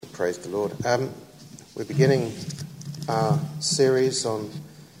Praise the Lord. We're beginning our series on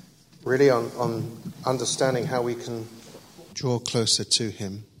understanding how we can draw closer to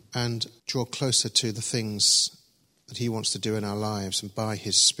him and draw closer to the things that he wants to do in our lives and by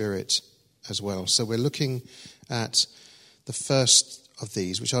his Spirit as well. So we're looking at the first of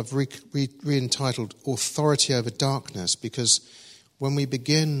these, which I've re-entitled Authority Over Darkness, because when we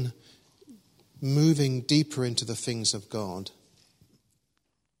begin moving deeper into the things of God,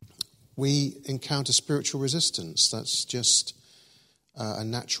 we encounter spiritual resistance. That's just a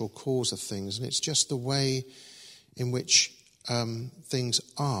natural cause of things, and it's just the way in which things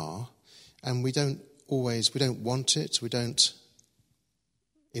are, and we don't want it, we don't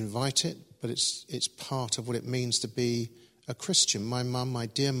invite it, but it's part of what it means to be a Christian. My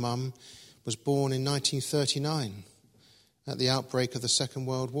dear mum, was born in 1939 at the outbreak of the Second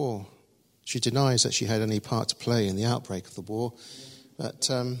World War. She denies that she had any part to play in the outbreak of the war, but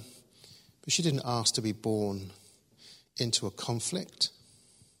she didn't ask to be born into a conflict.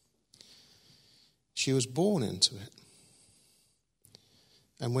 She was born into it.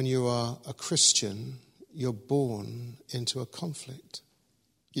 And when you are a Christian, you're born into a conflict.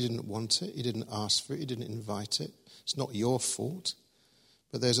 You didn't want it, you didn't ask for it, you didn't invite it. It's not your fault.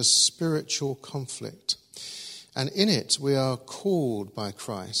 But there's a spiritual conflict. And in it, we are called by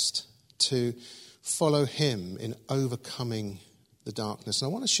Christ to follow him in overcoming the darkness. And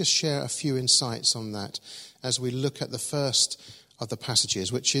I want to just share a few insights on that as we look at the first of the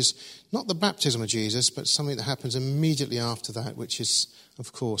passages, which is not the baptism of Jesus, but something that happens immediately after that, which is,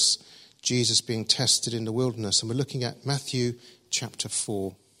 of course, Jesus being tested in the wilderness. And we're looking at Matthew chapter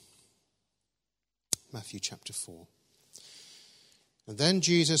 4. Matthew chapter 4. And then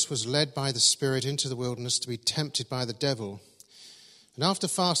Jesus was led by the Spirit into the wilderness to be tempted by the devil. And after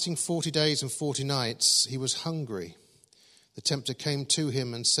fasting 40 days and 40 nights, he was hungry. The tempter came to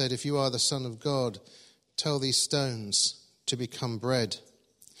him and said, "If you are the Son of God, tell these stones to become bread."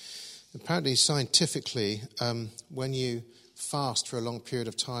 Apparently, scientifically, when you fast for a long period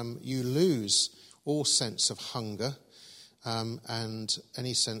of time, you lose all sense of hunger and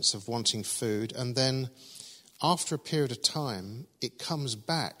any sense of wanting food. And then after a period of time, it comes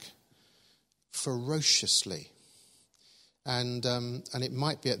back ferociously. And it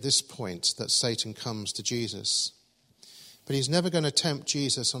might be at this point that Satan comes to Jesus. But he's never going to tempt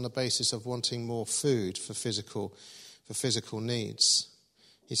Jesus on the basis of wanting more food for physical needs.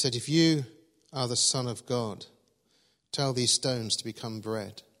 He said, "If you are the Son of God, tell these stones to become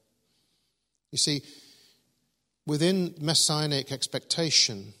bread." You see, within messianic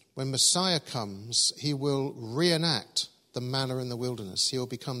expectation, when Messiah comes, he will reenact the manna in the wilderness. He will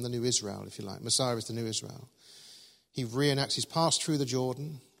become the new Israel, if you like. Messiah is the new Israel. He reenacts, he's passed through the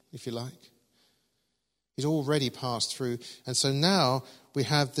Jordan, if you like. He's already passed through. And so now we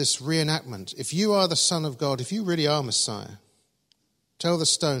have this reenactment. If you are the Son of God, if you really are Messiah, tell the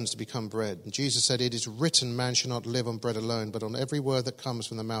stones to become bread. And Jesus said, "It is written, man shall not live on bread alone, but on every word that comes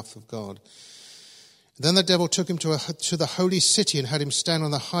from the mouth of God." And then the devil took him to the holy city and had him stand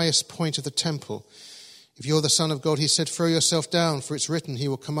on the highest point of the temple. "If you're the Son of God," he said, "throw yourself down, for it's written, he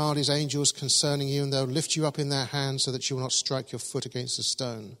will command his angels concerning you, and they'll lift you up in their hands so that you will not strike your foot against a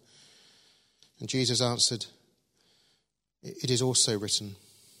stone." And Jesus answered, "It is also written."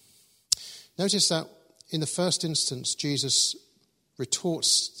 Notice that in the first instance, Jesus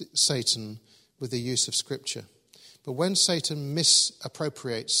retorts Satan with the use of Scripture. But when Satan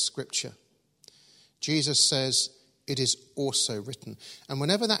misappropriates Scripture, Jesus says, "It is also written." And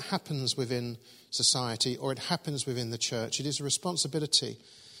whenever that happens within society or it happens within the church, it is a responsibility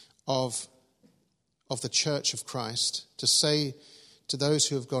of the Church of Christ to say to those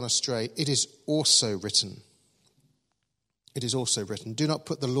who have gone astray, "It is also written." It is also written. "Do not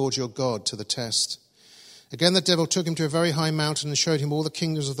put the Lord your God to the test." Again, the devil took him to a very high mountain and showed him all the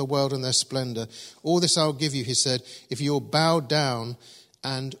kingdoms of the world and their splendor. "All this I'll give you," he said, "if you will bow down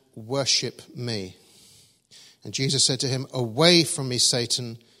and worship me." And Jesus said to him, "Away from me,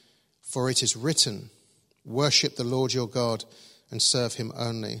 Satan, for it is written, worship the Lord your God and serve him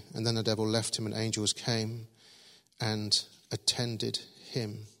only." And then the devil left him and angels came and attended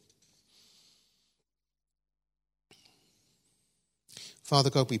him. Father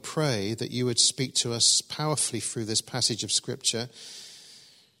God, we pray that you would speak to us powerfully through this passage of Scripture.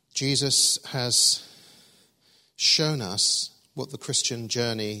 Jesus has shown us what the Christian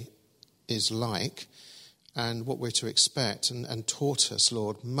journey is like and what we're to expect, and taught us,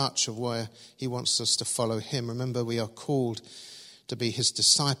 Lord, much of where he wants us to follow him. Remember, we are called to be his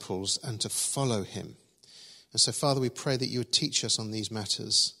disciples and to follow him. And so, Father, we pray that you would teach us on these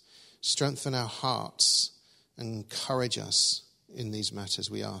matters, strengthen our hearts, and encourage us in these matters,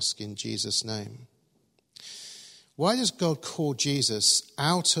 we ask in Jesus' name. Why does God call Jesus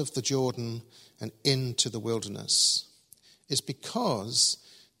out of the Jordan and into the wilderness? It's because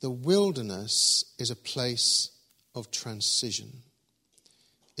the wilderness is a place of transition.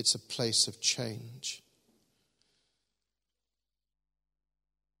 It's a place of change.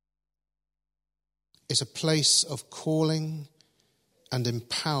 It's a place of calling and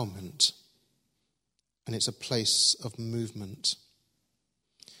empowerment, and it's a place of movement.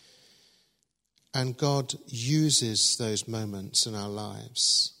 And God uses those moments in our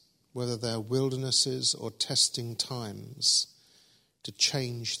lives, whether they're wildernesses or testing times, to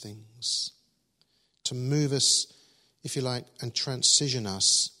change things, to move us, if you like, and transition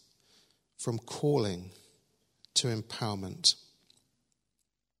us from calling to empowerment.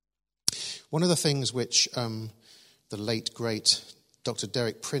 One of the things which the late, great Dr.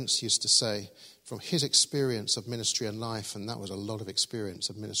 Derek Prince used to say from his experience of ministry and life, and that was a lot of experience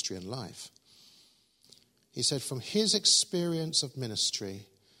of ministry and life, he said from his experience of ministry,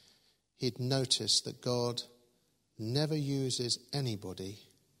 he'd noticed that God never uses anybody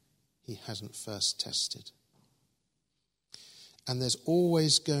he hasn't first tested. And there's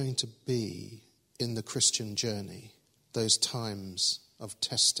always going to be, in the Christian journey, those times of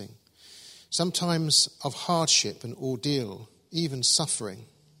testing, sometimes of hardship and ordeal, even suffering.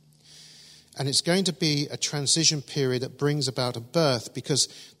 And it's going to be a transition period that brings about a birth, because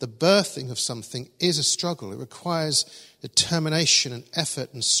the birthing of something is a struggle. It requires determination and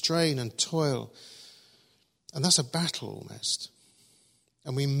effort and strain and toil. And that's a battle almost.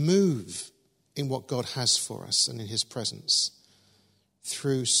 And we move in what God has for us and in his presence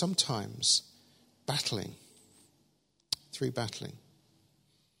through sometimes battling.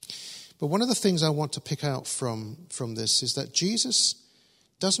 But one of the things I want to pick out from this is that Jesus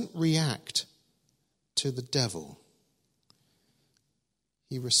doesn't react to the devil.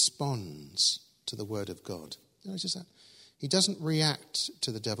 He responds to the word of God. You notice that? He doesn't react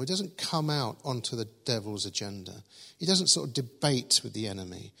to the devil. He doesn't come out onto the devil's agenda. He doesn't sort of debate with the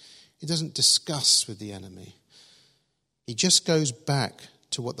enemy. He doesn't discuss with the enemy. He just goes back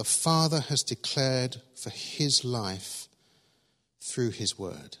to what the Father has declared for his life through his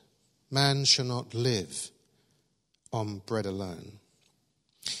word. Man shall not live on bread alone.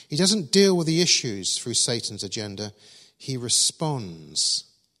 He doesn't deal with the issues through Satan's agenda. He responds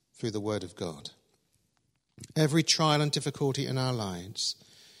through the word of God. Every trial and difficulty in our lives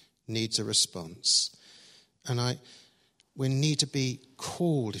needs a response. And we need to be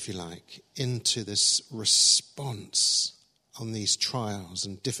called, if you like, into this response on these trials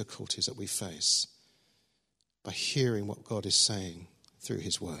and difficulties that we face by hearing what God is saying through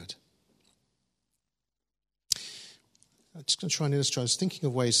his word. I'm just going to try and illustrate. I was thinking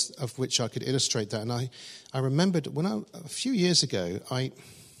of ways of which I could illustrate that. And I remembered a few years ago, I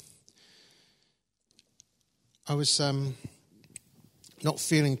was not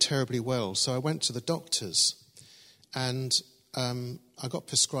feeling terribly well. So I went to the doctors and I got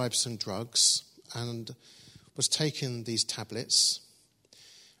prescribed some drugs and was taking these tablets.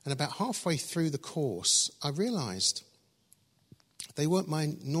 And about halfway through the course, I realised they weren't my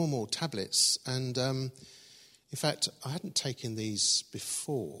normal tablets. And in fact, I hadn't taken these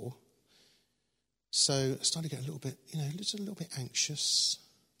before, so I started getting a little bit anxious.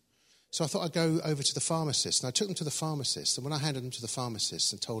 So I thought I'd go over to the pharmacist, and I took them to the pharmacist. And when I handed them to the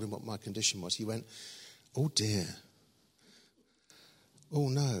pharmacist and told him what my condition was, he went, "Oh dear, oh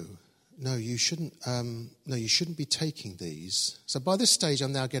no, you shouldn't. No, you shouldn't be taking these." So by this stage,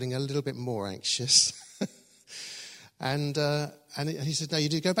 I'm now getting a little bit more anxious. And he said, "No, you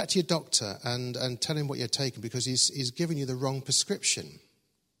do go back to your doctor and tell him what you're taking, because he's given you the wrong prescription."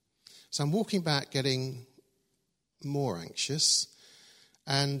 So I'm walking back getting more anxious.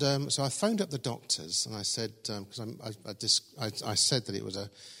 And so I phoned up the doctors and I said, because I said that it was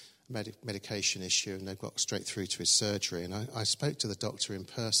a medication issue, and they got straight through to his surgery. And I spoke to the doctor in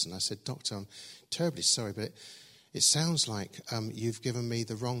person. I said, "Doctor, I'm terribly sorry, but it sounds like you've given me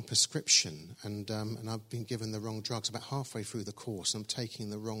the wrong prescription, and I've been given the wrong drugs about halfway through the course, and I'm taking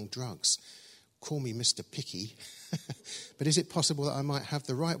the wrong drugs. Call me Mr. Picky, but is it possible that I might have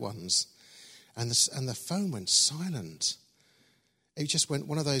the right ones?" And the phone went silent. It just went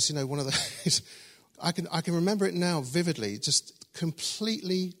one of those, one of those. I can remember it now vividly, just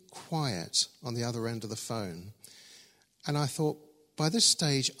completely quiet on the other end of the phone. And I thought, by this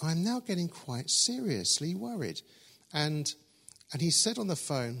stage, I'm now getting quite seriously worried. And he said on the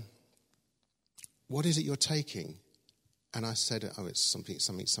phone, "What is it you're taking?" And I said, "Oh, it's something,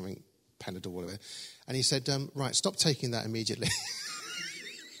 Panadol, whatever." And he said, "Right, stop taking that immediately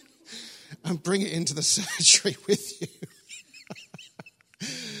and bring it into the surgery with you."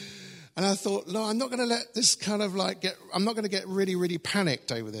 And I thought, no, I'm not going to let this kind of I'm not going to get really, really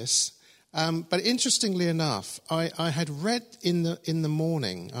panicked over this. But interestingly enough, I had read in the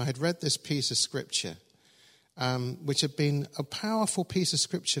morning, I had read this piece of scripture, which had been a powerful piece of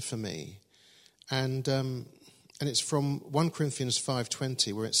scripture for me. And it's from 1 Corinthians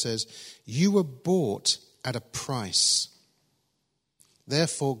 5:20, where it says, "You were bought at a price.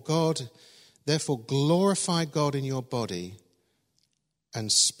 Therefore glorify God in your body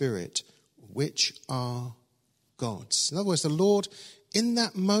and spirit, which are God's." In other words, the Lord, in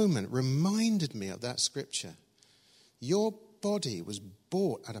that moment, reminded me of that scripture. Your body was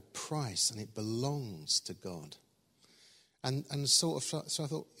bought at a price, and it belongs to God. And so I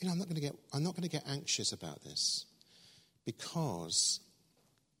thought, I'm not going to get anxious about this, because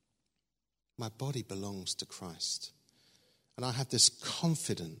my body belongs to Christ. And I have this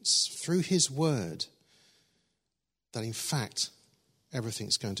confidence through his word that in fact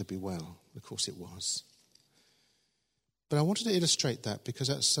everything's going to be well. Of course it was. But I wanted to illustrate that because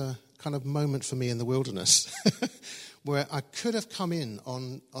that's a kind of moment for me in the wilderness where I could have come in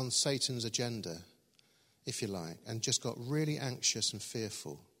on Satan's agenda, if you like, and just got really anxious and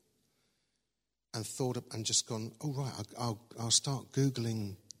fearful and thought and just gone, oh right, I'll start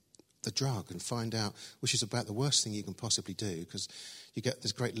Googling the drug and find out, which is about the worst thing you can possibly do, because you get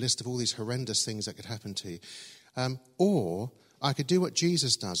this great list of all these horrendous things that could happen to you. Or I could do what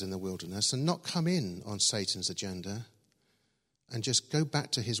Jesus does in the wilderness and not come in on Satan's agenda and just go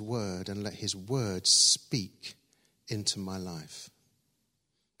back to his word and let his word speak into my life.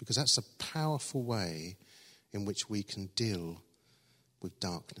 Because that's a powerful way in which we can deal with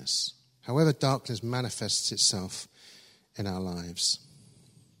darkness, however darkness manifests itself in our lives.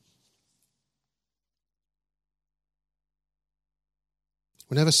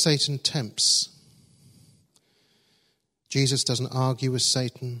 Whenever Satan tempts, Jesus doesn't argue with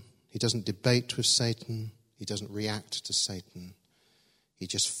Satan. He doesn't debate with Satan. He doesn't react to Satan. He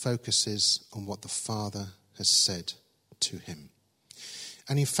just focuses on what the Father has said to him.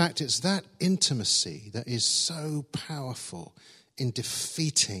 And in fact, it's that intimacy that is so powerful in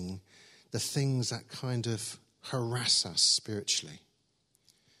defeating the things that kind of harass us spiritually.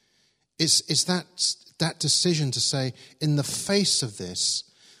 It's that decision to say, in the face of this,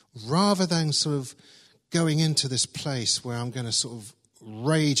 rather than sort of going into this place where I'm going to sort of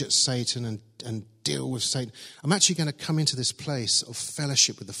rage at Satan and deal with Satan, I'm actually going to come into this place of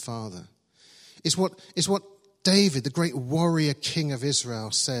fellowship with the Father. It's what David, the great warrior king of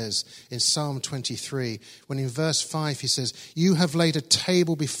Israel, says in Psalm 23, when in verse 5 he says, "You have laid a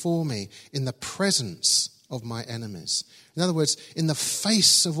table before me in the presence of my enemies." In other words, in the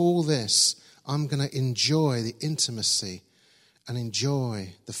face of all this, I'm going to enjoy the intimacy and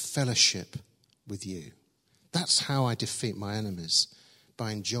enjoy the fellowship with you. That's how I defeat my enemies,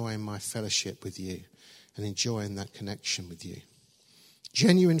 by enjoying my fellowship with you and enjoying that connection with you.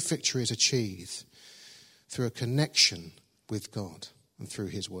 Genuine victory is achieved through a connection with God and through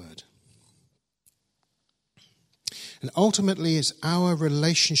his word. And ultimately, it's our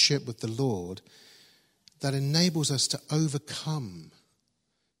relationship with the Lord that enables us to overcome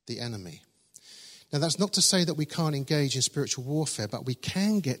the enemy. Now, that's not to say that we can't engage in spiritual warfare, but we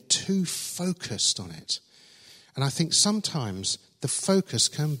can get too focused on it. And I think sometimes the focus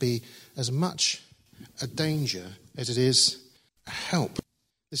can be as much a danger as it is a help.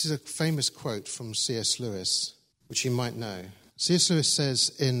 This is a famous quote from C.S. Lewis, which you might know. C.S. Lewis says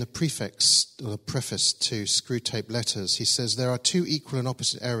in the preface to Screwtape Letters, he says, "There are two equal and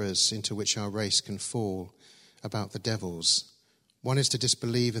opposite errors into which our race can fall about the devils. One is to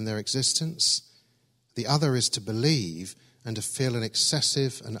disbelieve in their existence. The other is to believe and to feel an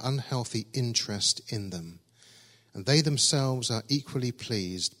excessive and unhealthy interest in them. And they themselves are equally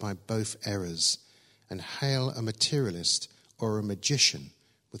pleased by both errors and hail a materialist or a magician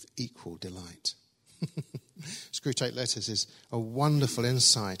with equal delight." Screwtape Letters is a wonderful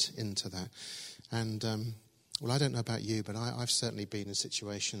insight into that. And, I don't know about you, but I've certainly been in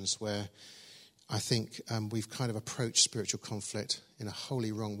situations where I think we've kind of approached spiritual conflict in a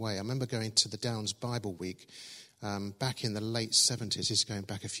wholly wrong way. I remember going to the Downs Bible Week back in the late 70s. This is going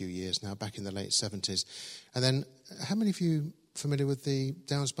back a few years now, back in the late 70s. And then, how many of you familiar with the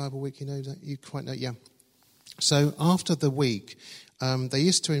Downs Bible Week? You know that? You quite know? Yeah. So after the week, they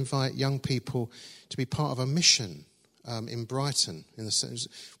used to invite young people to be part of a mission in Brighton.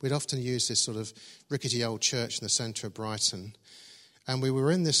 We'd often use this sort of rickety old church in the centre of Brighton. And we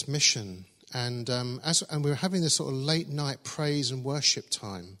were in this mission, and we were having this sort of late night praise and worship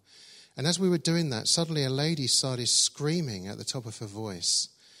time. And as we were doing that, suddenly a lady started screaming at the top of her voice,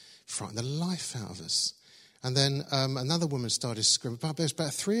 frightened the life out of us. And then another woman started screaming. There's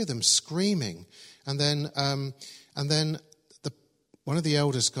about 3 of them screaming. And then one of the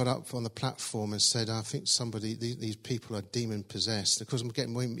elders got up on the platform and said, I think these people are demon-possessed. Of course, I'm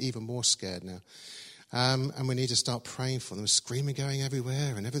getting even more scared now. And we need to start praying for them. Screaming going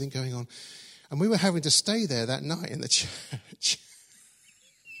everywhere and everything going on. And we were having to stay there that night in the church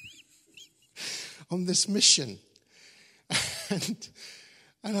on this mission.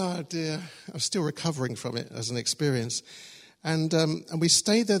 And oh dear, I'm still recovering from it as an experience. And we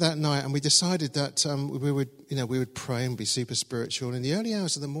stayed there that night, and we decided that we would pray and be super spiritual. And in the early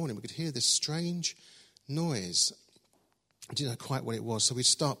hours of the morning, we could hear this strange noise. I didn't know quite what it was, so we'd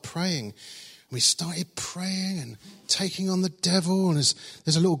start praying. And we started praying and taking on the devil. And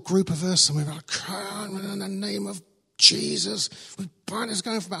there's a little group of us, and we were like, crying in the name of Jesus. We bind this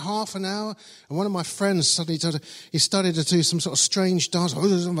going for about half an hour. And one of my friends suddenly started to do some sort of strange dance. I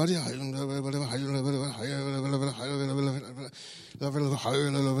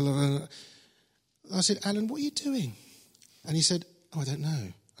said, Alan, what are you doing? And he said, I don't know.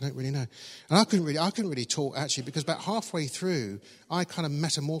 I don't really know. And I couldn't really talk, actually, because about halfway through, I kind of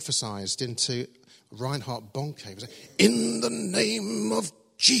metamorphosized into Reinhard Bonnke. It was like, in the name of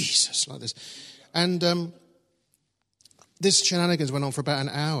Jesus, like this. And this shenanigans went on for about an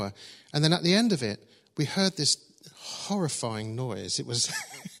hour. And then at the end of it, we heard this horrifying noise. It was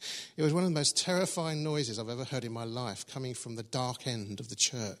it was one of the most terrifying noises I've ever heard in my life, coming from the dark end of the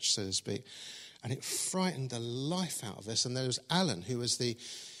church, so to speak. And it frightened the life out of us. And there was Alan, he was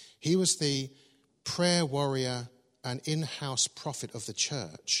the prayer warrior and in-house prophet of the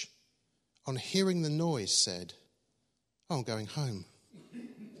church. On hearing the noise, said, oh, I'm going home.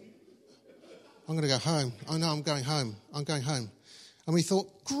 I'm going to go home. Oh, no, I'm going home. I'm going home. And we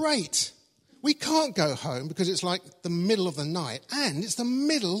thought, great. We can't go home because it's like the middle of the night and it's the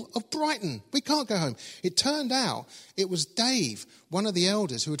middle of Brighton. We can't go home. It turned out it was Dave, one of the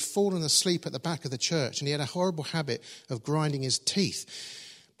elders, who had fallen asleep at the back of the church, and he had a horrible habit of grinding his teeth.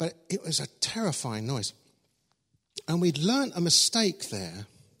 But it was a terrifying noise. And we'd learnt a mistake there,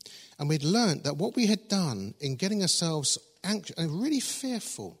 and we'd learnt that what we had done in getting ourselves anxious and really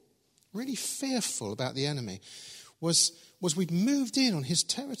fearful about the enemy was we'd moved in on his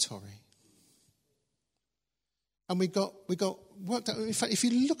territory. And we got worked out. In fact, if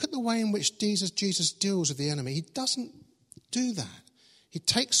you look at the way in which Jesus deals with the enemy, he doesn't do that. He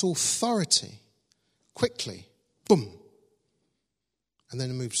takes authority quickly, boom, and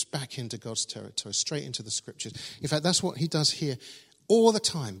then moves back into God's territory, straight into the scriptures. In fact, that's what he does here all the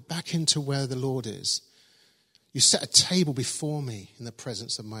time, back into where the Lord is. You set a table before me in the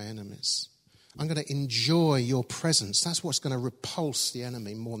presence of my enemies. I'm going to enjoy your presence. That's what's going to repulse the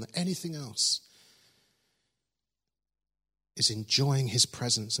enemy more than anything else, is enjoying his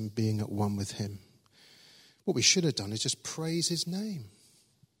presence and being at one with him. What we should have done is just praise his name,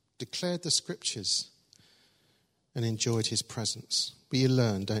 declared the scriptures, and enjoyed his presence. But you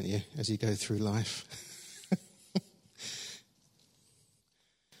learn, don't you, as you go through life?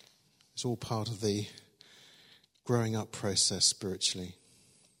 It's all part of the growing up process spiritually.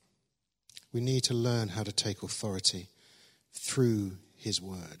 We need to learn how to take authority through his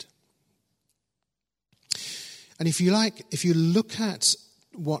word. And if you look at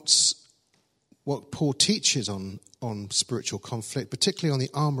what Paul teaches on spiritual conflict, particularly on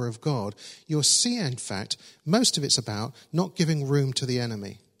the armour of God, you'll see, in fact, most of it's about not giving room to the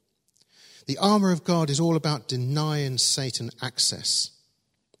enemy. The armour of God is all about denying Satan access.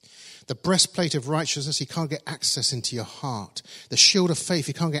 The breastplate of righteousness, he can't get access into your heart. The shield of faith,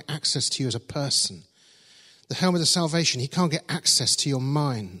 he can't get access to you as a person. The helmet of salvation, he can't get access to your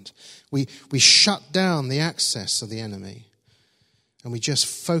mind. We shut down the access of the enemy, and we just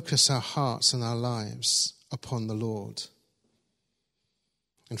focus our hearts and our lives upon the Lord.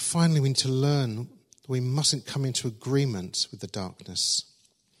 And finally, we need to learn that we mustn't come into agreement with the darkness.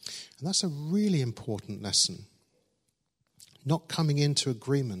 And that's a really important lesson. Not coming into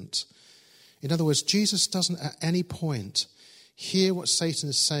agreement. In other words, Jesus doesn't at any point hear what Satan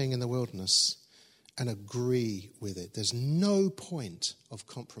is saying in the wilderness and agree with it. There's no point of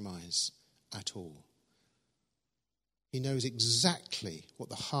compromise at all. He knows exactly what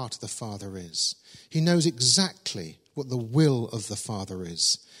the heart of the Father is. He knows exactly what the will of the Father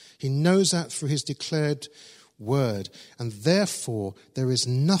is. He knows that through his declared word, and therefore there is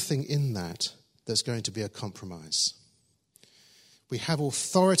nothing in that that's going to be a compromise. We have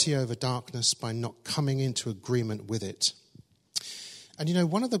authority over darkness by not coming into agreement with it. And you know,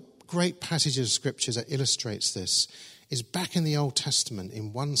 one of the great passages of scriptures that illustrates this is back in the Old Testament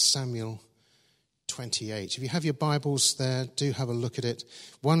in 1 Samuel 28. If you have your Bibles there, do have a look at it.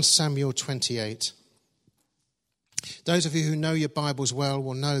 1 Samuel 28. Those of you who know your Bibles well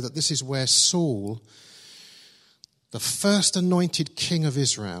will know that this is where Saul, the first anointed king of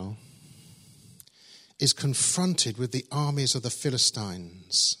Israel, is confronted with the armies of the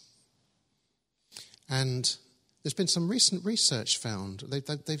Philistines. And there's been some recent research found.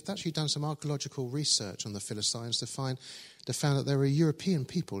 They've actually done some archaeological research on the Philistines to found that they were European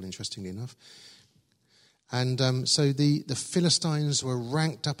people, interestingly enough. And so the Philistines were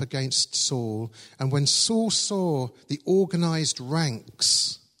ranked up against Saul. And when Saul saw the organized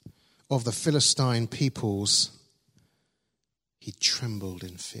ranks of the Philistine peoples, he trembled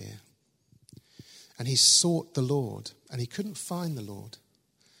in fear. And he sought the Lord, and he couldn't find the Lord.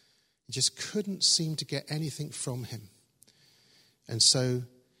 He just couldn't seem to get anything from him. And so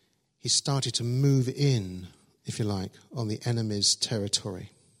he started to move in, if you like, on the enemy's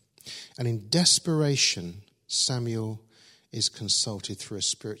territory. And in desperation, Samuel is consulted through a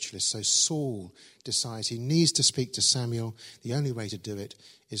spiritualist. So Saul decides he needs to speak to Samuel. The only way to do it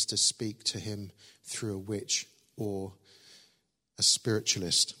is to speak to him through a witch or a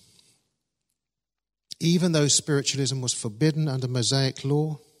spiritualist. Even though spiritualism was forbidden under Mosaic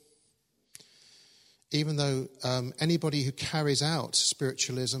law, even though anybody who carries out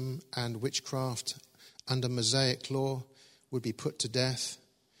spiritualism and witchcraft under Mosaic law would be put to death,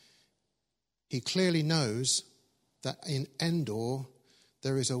 he clearly knows that in Endor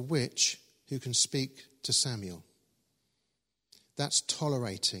there is a witch who can speak to Samuel. That's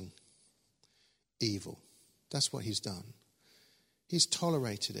tolerating evil. That's what he's done. He's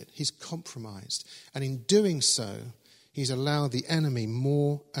tolerated it. He's compromised. And in doing so, he's allowed the enemy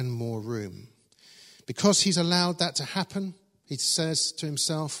more and more room. Because he's allowed that to happen, he says to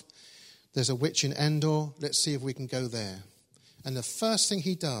himself, there's a witch in Endor, let's see if we can go there. And the first thing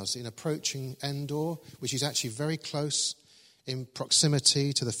he does in approaching Endor, which is actually very close in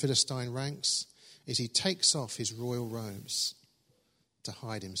proximity to the Philistine ranks, is he takes off his royal robes to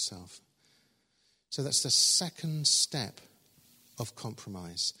hide himself. So that's the second step of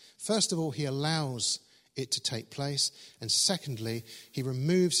compromise. First of all, he allows it to take place. And secondly, he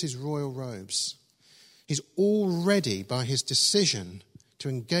removes his royal robes. He's already, by his decision to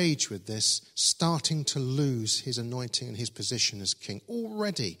engage with this, starting to lose his anointing and his position as king.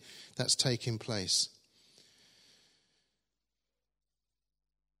 Already that's taking place.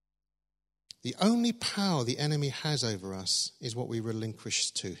 The only power the enemy has over us is what we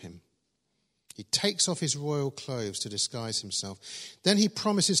relinquish to him. He takes off his royal clothes to disguise himself. Then he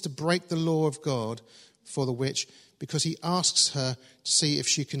promises to break the law of God for the witch because he asks her to see if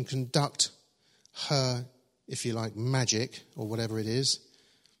she can conduct her, if you like, magic or whatever it is.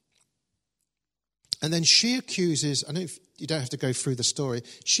 And then she accuses, I know you don't have to go through the story,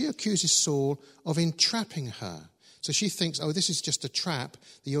 she accuses Saul of entrapping her. So she thinks, oh, this is just a trap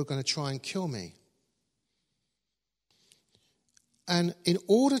that you're going to try and kill me. And in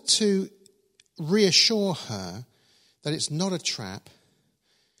order to reassure her that it's not a trap,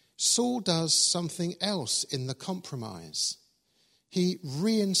 Saul does something else in the compromise. He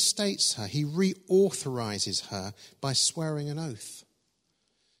reinstates her, he reauthorizes her by swearing an oath.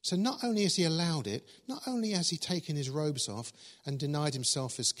 So not only has he allowed it, not only has he taken his robes off and denied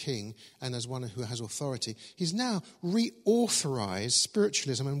himself as king and as one who has authority, he's now reauthorized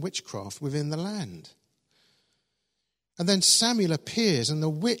spiritualism and witchcraft within the land. And then Samuel appears and the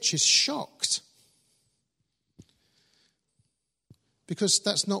witch is shocked. Because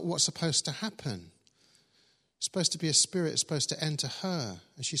that's not what's supposed to happen. It's supposed to be a spirit, it's supposed to enter her,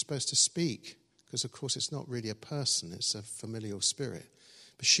 and she's supposed to speak. Because, of course, it's not really a person, it's a familial spirit.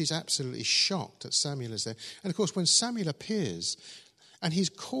 But she's absolutely shocked that Samuel is there. And, of course, when Samuel appears, and he's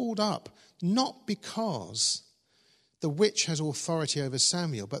called up, not because the witch has authority over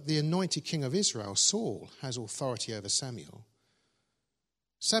Samuel, but the anointed king of Israel, Saul, has authority over Samuel.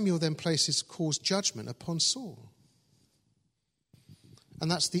 Samuel then calls judgment upon Saul. And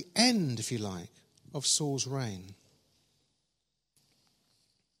that's the end, if you like, of Saul's reign.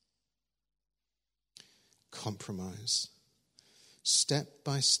 Compromise. Step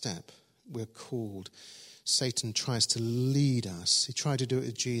by step, we're called. Satan tries to lead us. He tried to do it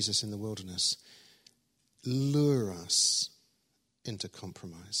with Jesus in the wilderness. Lure us into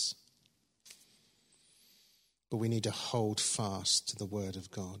compromise. But we need to hold fast to the word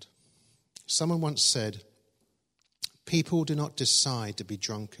of God. Someone once said, people do not decide to be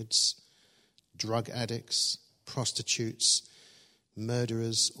drunkards, drug addicts, prostitutes,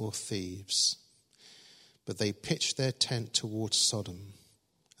 murderers, or thieves, but they pitch their tent towards Sodom,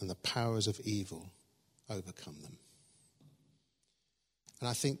 and the powers of evil overcome them. And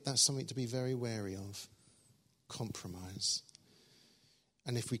I think that's something to be very wary of. Compromise.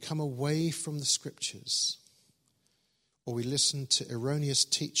 And if we come away from the scriptures or we listen to erroneous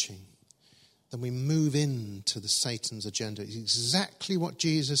teaching, then we move into the Satan's agenda. It's exactly what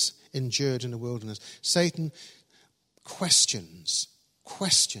Jesus endured in the wilderness. Satan questions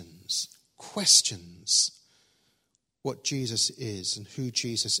what Jesus is and who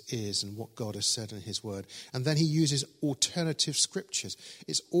Jesus is and what God has said in his word. And then he uses alternative scriptures.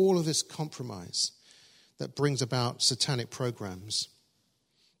 It's all of this compromise that brings about satanic programs.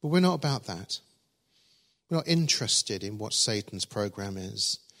 But we're not about that. We're not interested in what Satan's program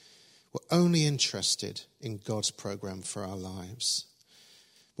is. We're only interested in God's program for our lives.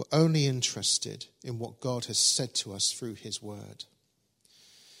 We're only interested in what God has said to us through his word.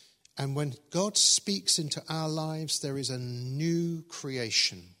 And when God speaks into our lives, there is a new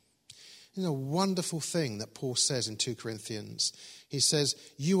creation. It's a wonderful thing that Paul says in 2 Corinthians. He says,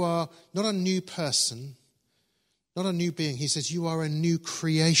 you are not a new person, not a new being. He says, you are a new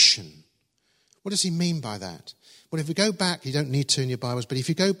creation. What does he mean by that? Well, if we go back, you don't need to in your Bibles, but if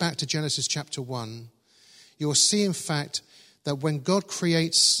you go back to Genesis chapter 1, you will see, in fact, that when God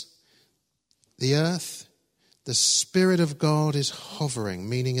creates the earth, the Spirit of God is hovering,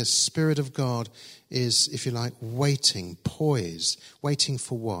 meaning the Spirit of God is, if you like, waiting, poised. Waiting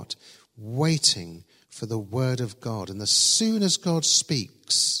for what? Waiting for the word of God. And as soon as God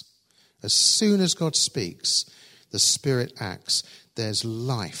speaks, the Spirit acts. There's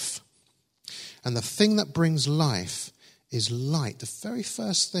life. And the thing that brings life is light. The very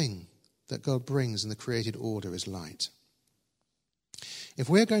first thing that God brings in the created order is light. If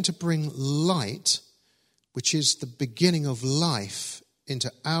we're going to bring light, which is the beginning of life,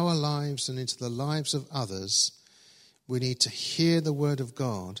 into our lives and into the lives of others, we need to hear the word of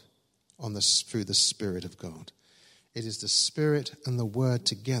God through the Spirit of God. It is the Spirit and the word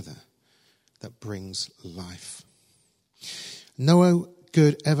together that brings life. No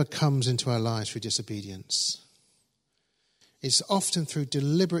good ever comes into our lives through disobedience. It's often through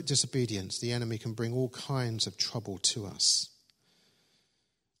deliberate disobedience the enemy can bring all kinds of trouble to us.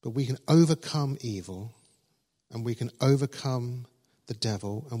 But we can overcome evil, and we can overcome the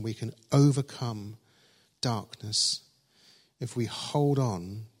devil, and we can overcome darkness if we hold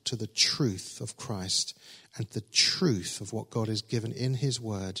on to the truth of Christ and the truth of what God has given in his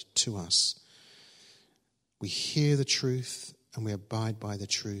word to us. We hear the truth and we abide by the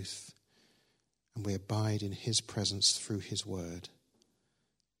truth, and we abide in his presence through his word.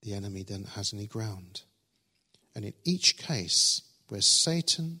 The enemy then has any ground. And in each case where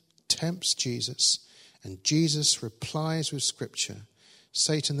Satan tempts Jesus and Jesus replies with Scripture,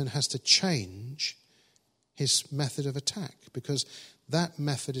 Satan then has to change his method of attack, because that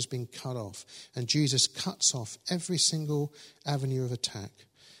method has been cut off. And Jesus cuts off every single avenue of attack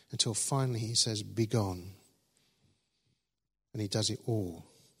until finally he says, "Be gone." And he does it all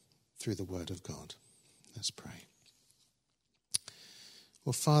through the word of God. Let's pray.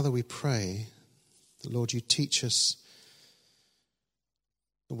 Well, Father, we pray that, Lord, you teach us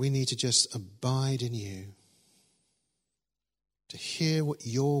that we need to just abide in you, to hear what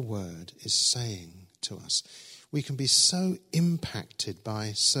your word is saying to us. We can be so impacted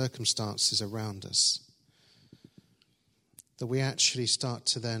by circumstances around us that we actually start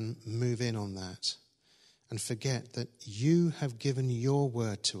to then move in on that and forget that you have given your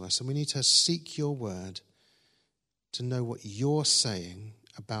word to us, and we need to seek your word to know what you're saying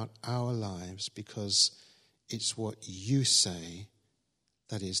about our lives, because it's what you say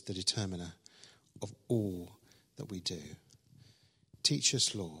that is the determiner of all that we do. Teach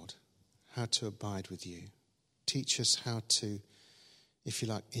us, Lord, how to abide with you. Teach us how to, if you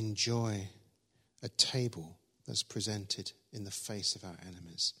like, enjoy a table that's presented in the face of our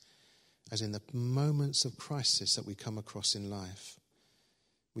enemies. As in the moments of crisis that we come across in life,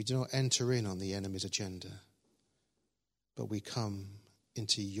 we do not enter in on the enemy's agenda, but we come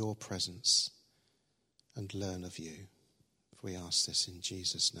into your presence and learn of you. We ask this in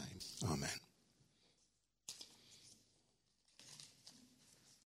Jesus' name. Amen.